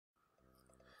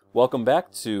Welcome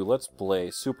back to Let's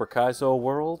Play Super Kaizo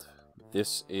World.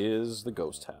 This is the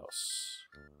Ghost House.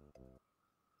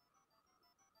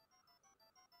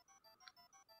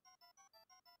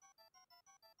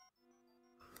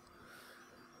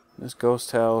 This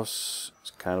ghost house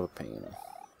is kind of a pain.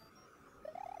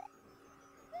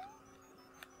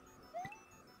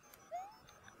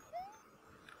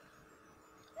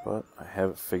 But I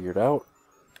have it figured out.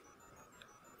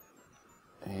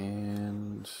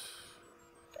 And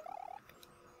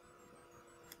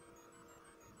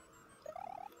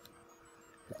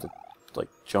you have to like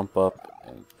jump up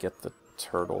and get the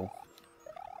turtle.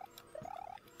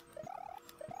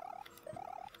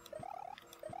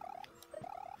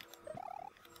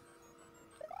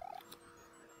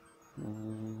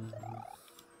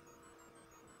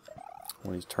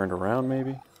 When he's turned around,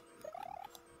 maybe?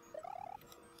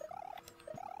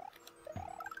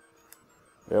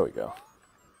 There we go.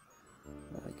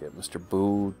 I get Mr.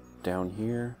 Boo down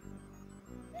here.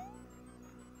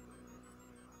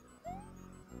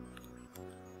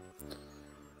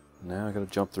 Now I gotta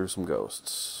jump through some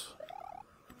ghosts.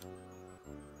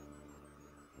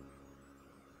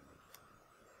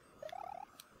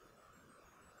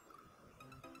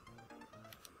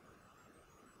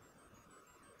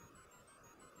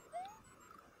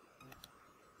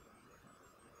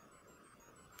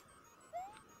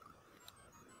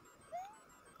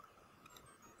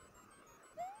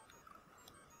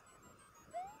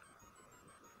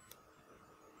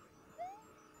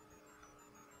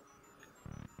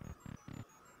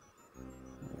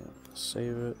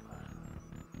 Save it.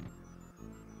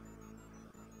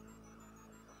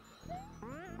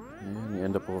 And you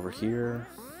end up over here.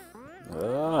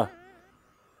 Ah!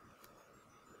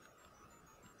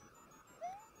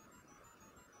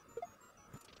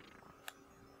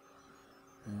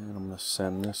 And I'm going to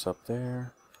send this up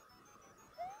there.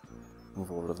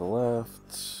 Move over to the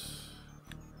left.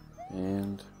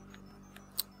 And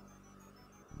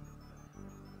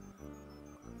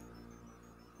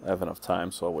I have enough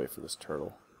time, so I'll wait for this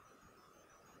turtle.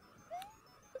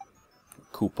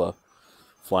 Koopa.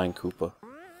 Flying Koopa.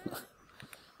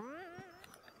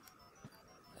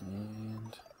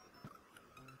 And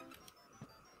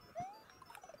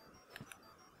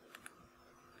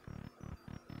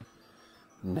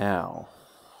now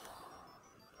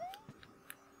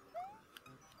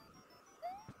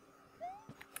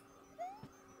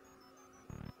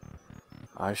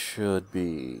I should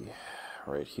be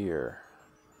right here.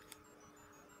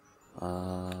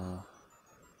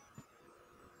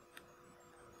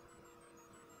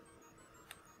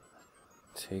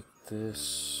 Take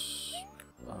this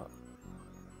up.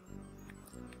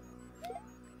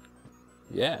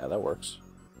 Yeah, that works.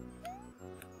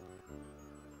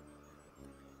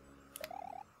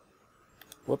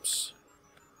 Whoops.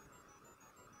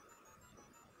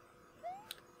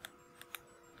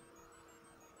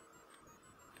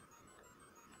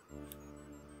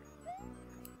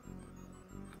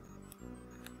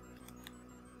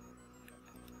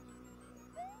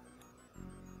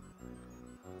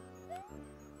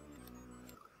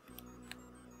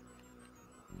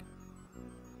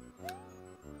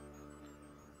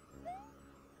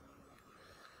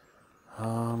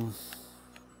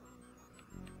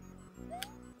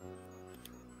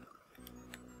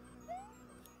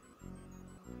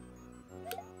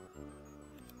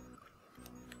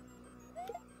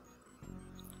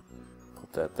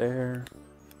 Put that there.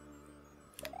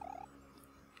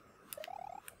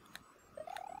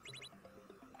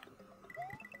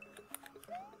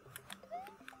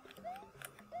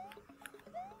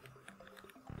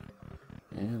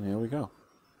 And there we go.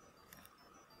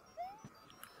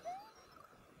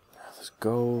 There's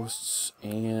ghosts,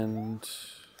 and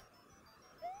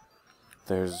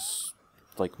there's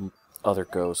like other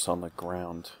ghosts on the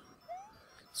ground.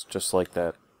 It's just like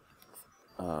that.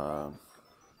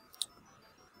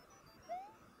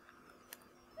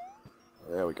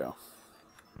 There we go.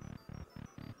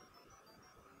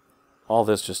 All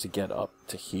this just to get up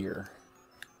to here.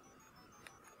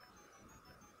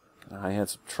 I had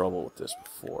some trouble with this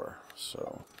before,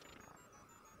 so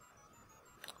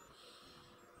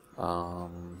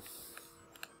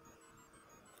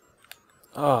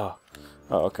oh,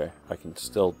 okay. I can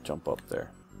still jump up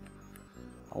there.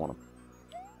 I want to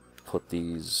put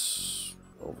these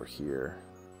over here.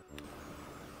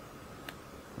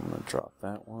 I'm going to drop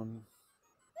that one.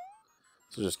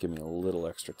 So just give me a little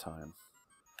extra time.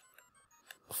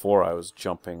 Before I was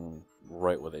jumping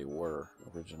right where they were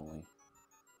originally.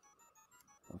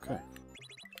 Okay.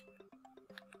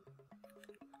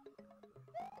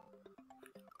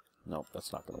 Nope,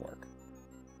 that's not going to work.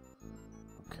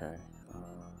 Okay.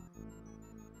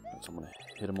 So I'm going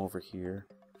to hit him over here.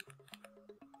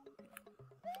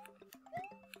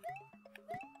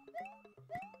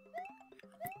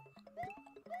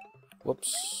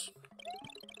 Whoops.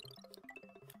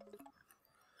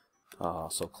 Ah,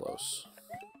 so close.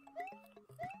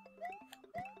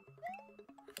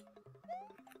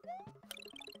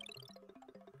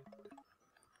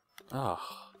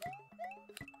 Ah.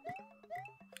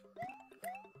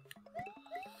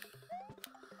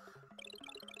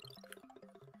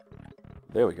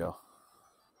 There we go.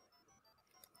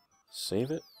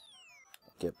 Save it.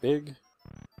 Get big.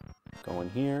 Go in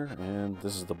here, and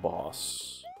this is the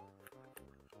boss.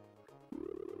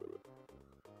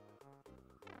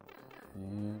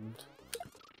 And...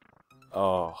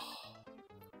 oh.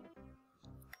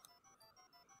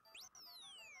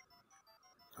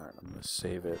 Alright, I'm going to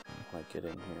save it when I get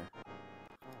in here.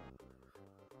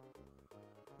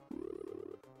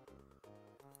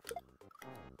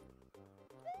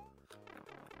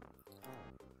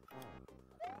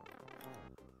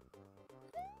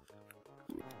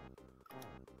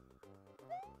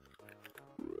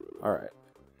 Alright.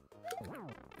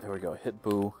 There we go. Hit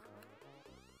Boo.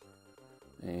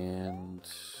 And...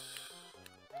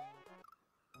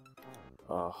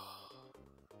 oh.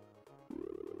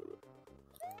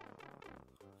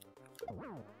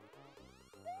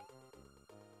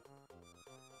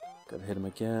 Gotta hit him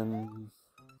again.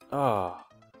 Ah.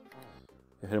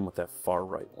 I hit him with that far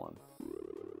right one.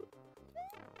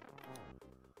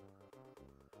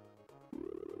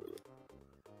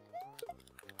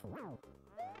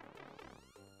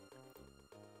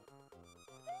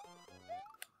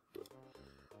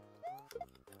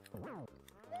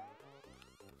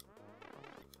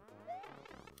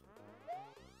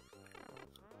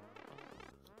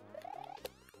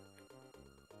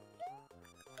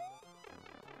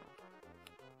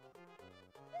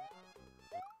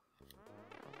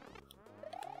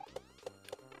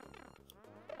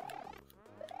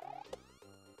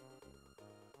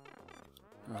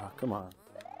 Ah, come on.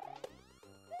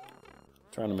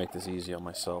 Trying to make this easy on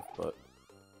myself, but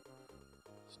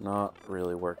it's not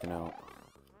really working out.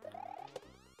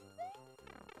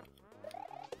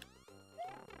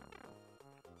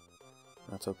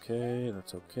 That's okay,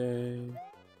 that's okay.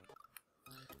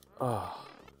 Ah.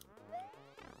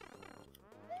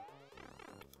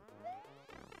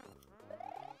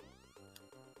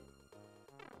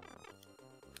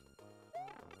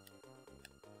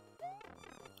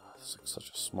 This is like such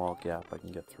a small gap I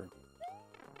can get through.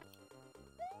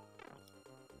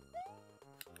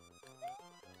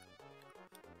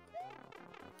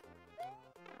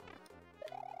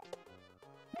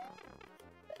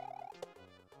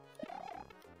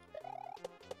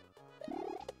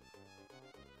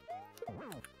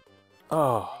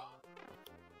 Oh.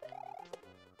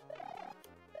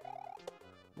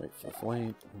 Wait for the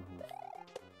flame.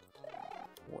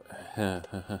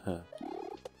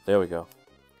 There we go.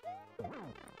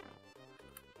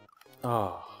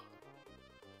 Oh.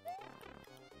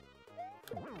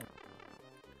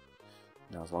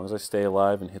 Now, as long as I stay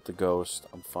alive and hit the ghost,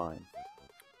 I'm fine.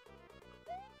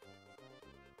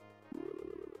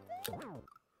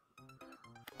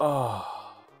 Oh.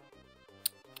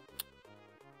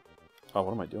 Oh,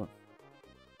 what am I doing?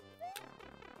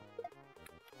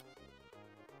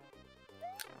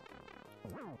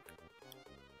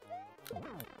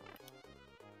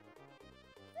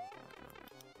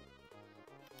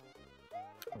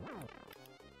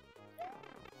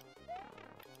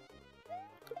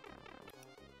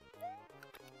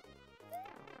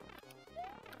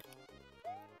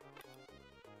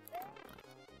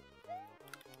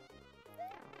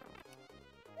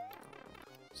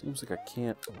 Seems like I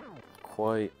can't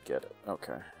quite get it.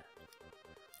 Okay.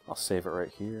 I'll save it right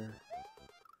here.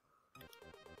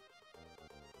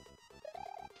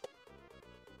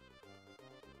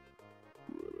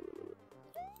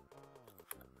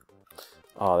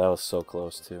 Oh, that was so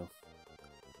close too.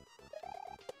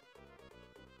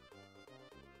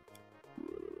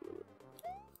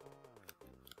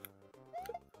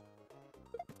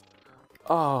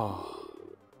 Oh.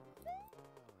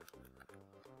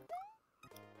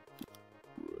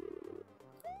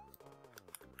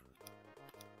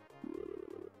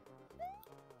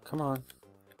 Come on.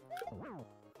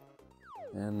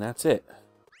 And that's it.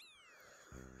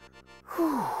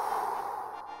 Whew.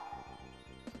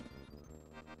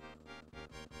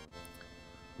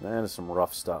 That is some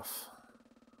rough stuff.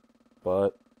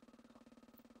 But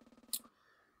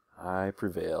I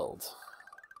prevailed.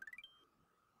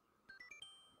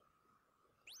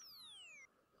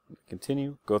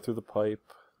 Continue, go through the pipe.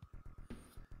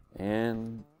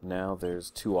 And now there's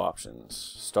two options.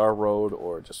 Star Road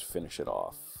or just finish it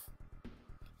off.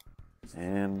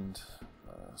 And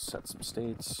set some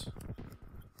states.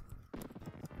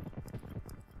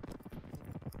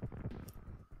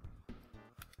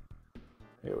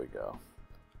 Here we go.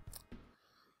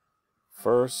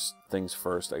 First things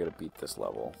first, I gotta beat this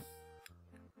level.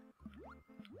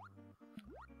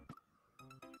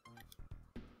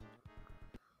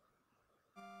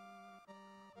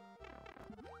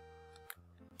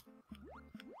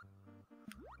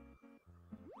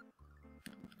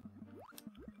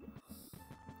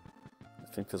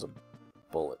 I think there's a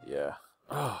bullet, yeah.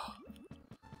 Oh.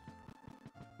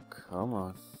 Come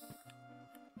on.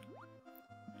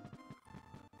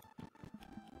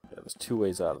 Yeah, there's two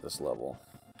ways out of this level.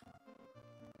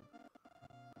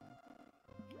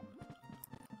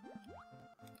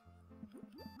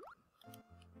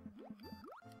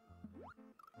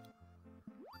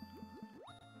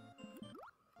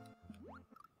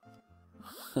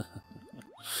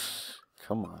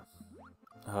 Come on.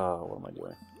 Oh, what am I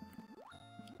doing?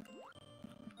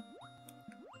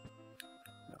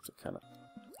 I have to kind of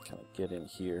get in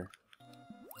here.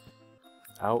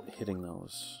 Out hitting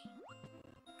those.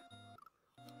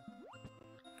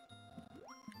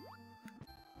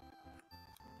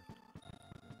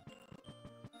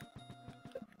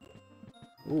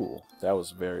 Ooh, that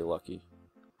was very lucky.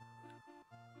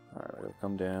 Alright, I gotta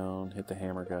come down, hit the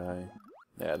hammer guy.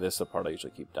 Yeah, this is the part I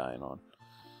usually keep dying on.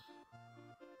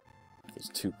 There's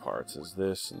two parts. There's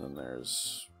this, and then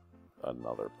there's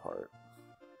another part.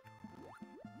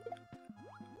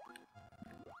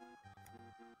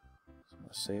 So I'm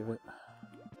gonna save it.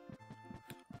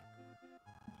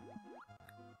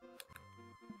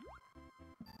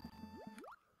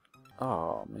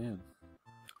 Oh, man.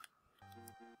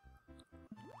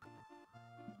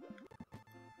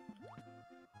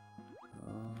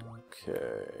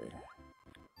 Okay.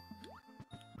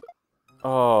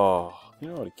 Oh, you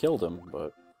know, I already killed him,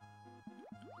 but...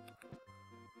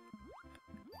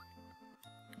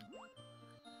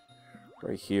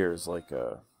 Right here is like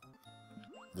a...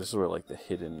 This is where like the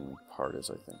hidden part is,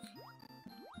 I think.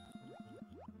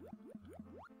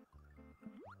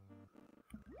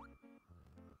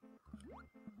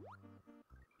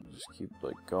 Just keep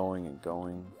like going and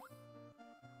going.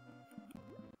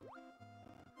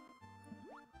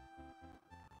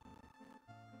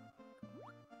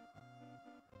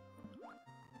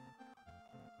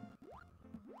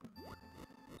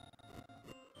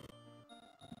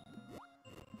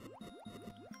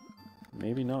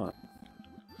 Maybe not.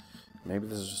 Maybe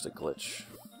this is just a glitch.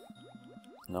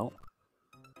 No?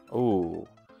 Oh,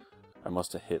 I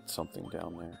must have hit something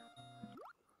down there.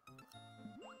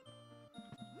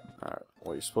 Alright,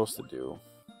 what you're supposed to do...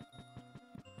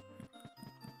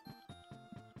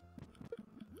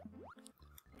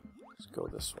 is go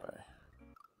this way.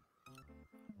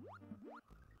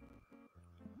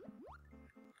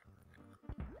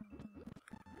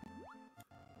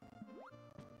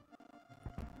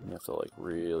 You have to, like,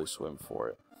 really swim for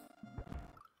it.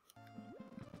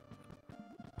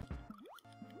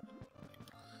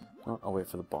 Oh, I'll wait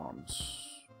for the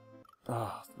bombs.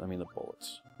 Ah, I mean the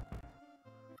bullets.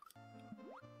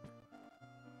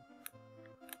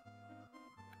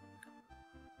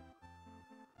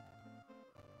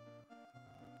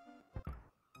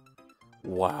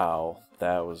 Wow,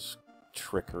 that was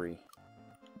trickery.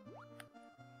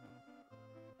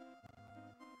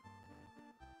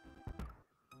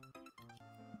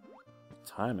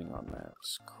 Timing on that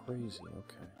is crazy,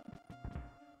 okay.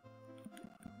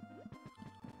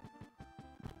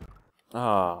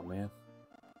 Ah, man.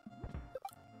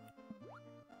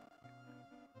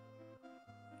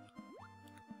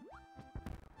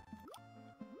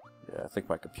 Yeah, I think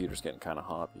my computer's getting kind of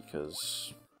hot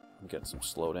because I'm getting some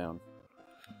slowdown.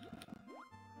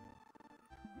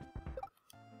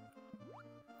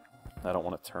 I don't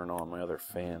want to turn on my other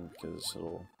fan because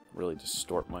it'll really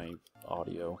distort my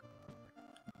audio.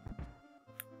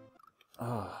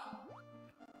 Ah.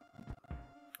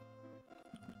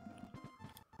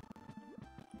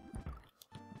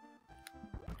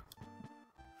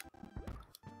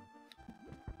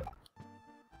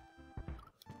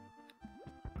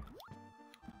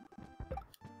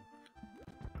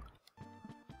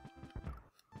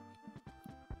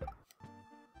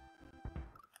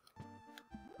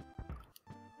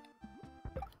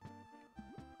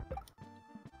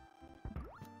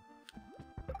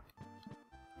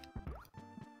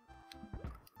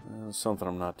 Something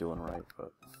I'm not doing right,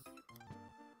 but...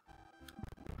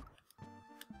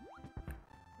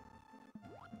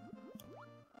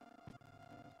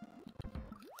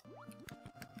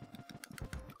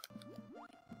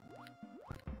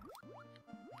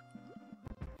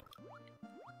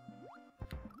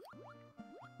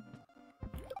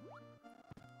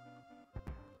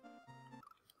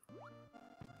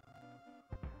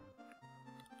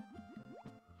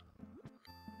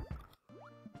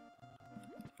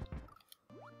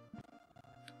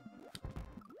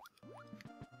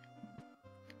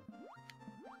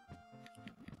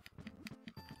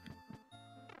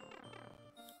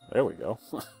 There we go.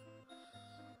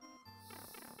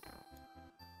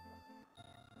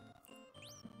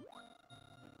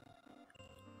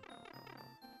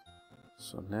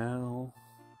 So now,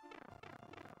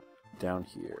 down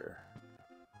here.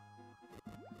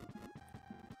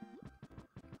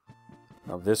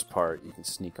 Now this part you can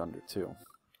sneak under too.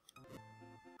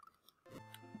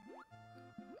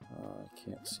 I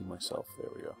can't see myself. There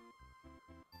we go.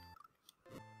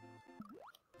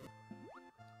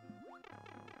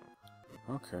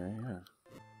 Okay, yeah.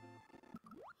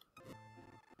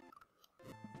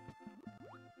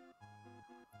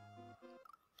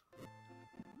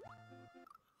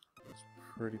 It's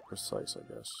pretty precise,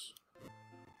 I guess.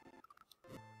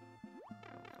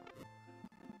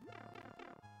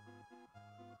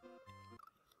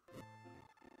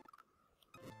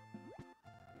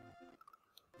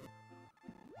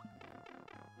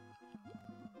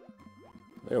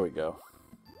 There we go.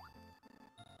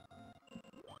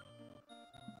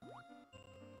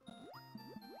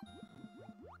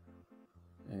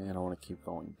 And I want to keep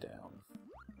going down.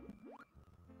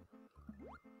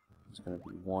 There's going to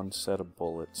be one set of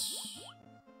bullets.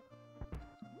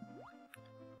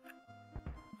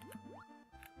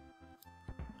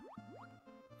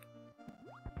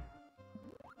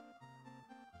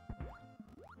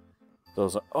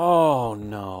 Those are... Oh,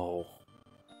 no!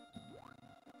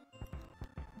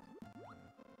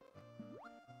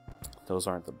 Those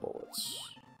aren't the bullets.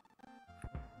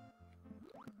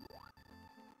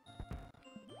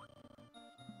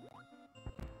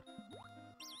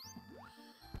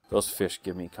 Those fish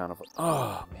give me kind of a...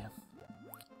 Oh, man.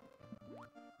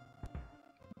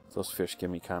 Those fish give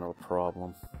me kind of a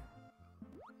problem.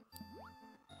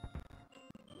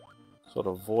 So to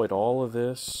avoid all of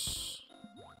this...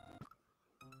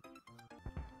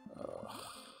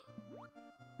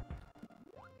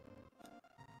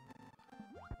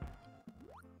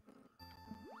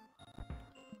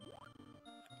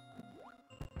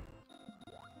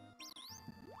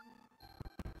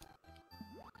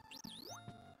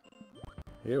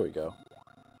 Here we go.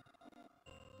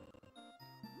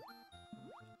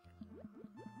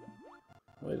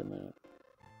 Wait a minute.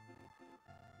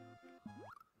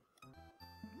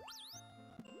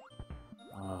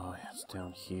 Oh, it's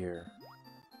down here.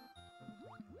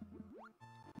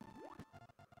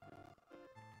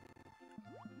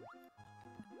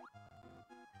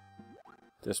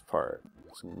 This part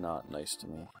is not nice to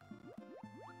me.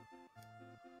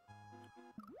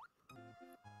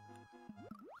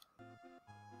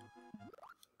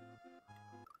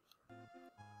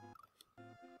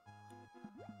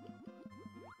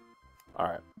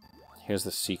 Alright, here's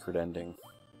the secret ending.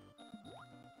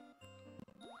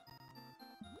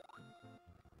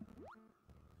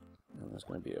 And there's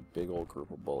going to be a big old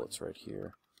group of bullets right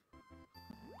here.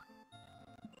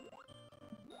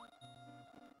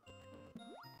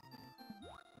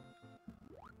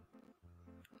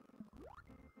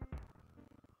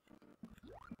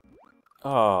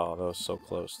 Oh, that was so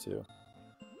close too.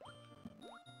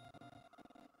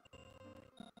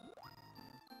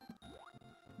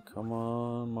 Come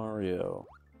on, Mario.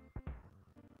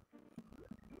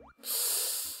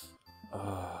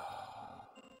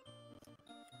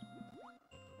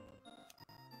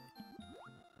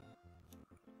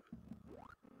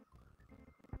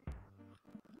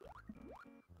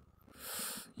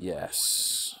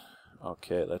 Yes.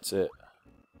 Okay, that's it.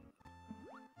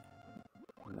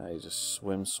 Now you just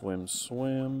swim, swim,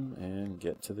 swim, and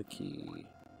get to the key.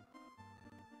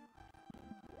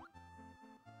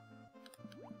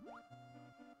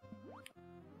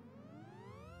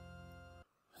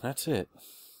 That's it.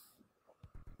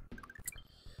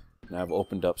 Now I've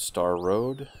opened up Star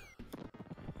Road,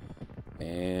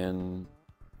 and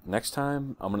next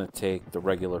time I'm going to take the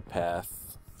regular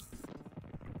path,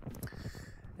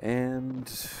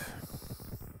 and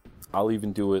I'll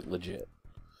even do it legit.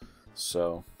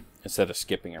 So instead of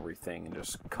skipping everything and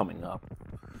just coming up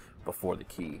before the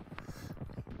key.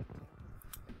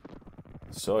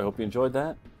 So I hope you enjoyed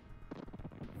that.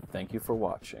 Thank you for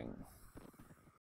watching.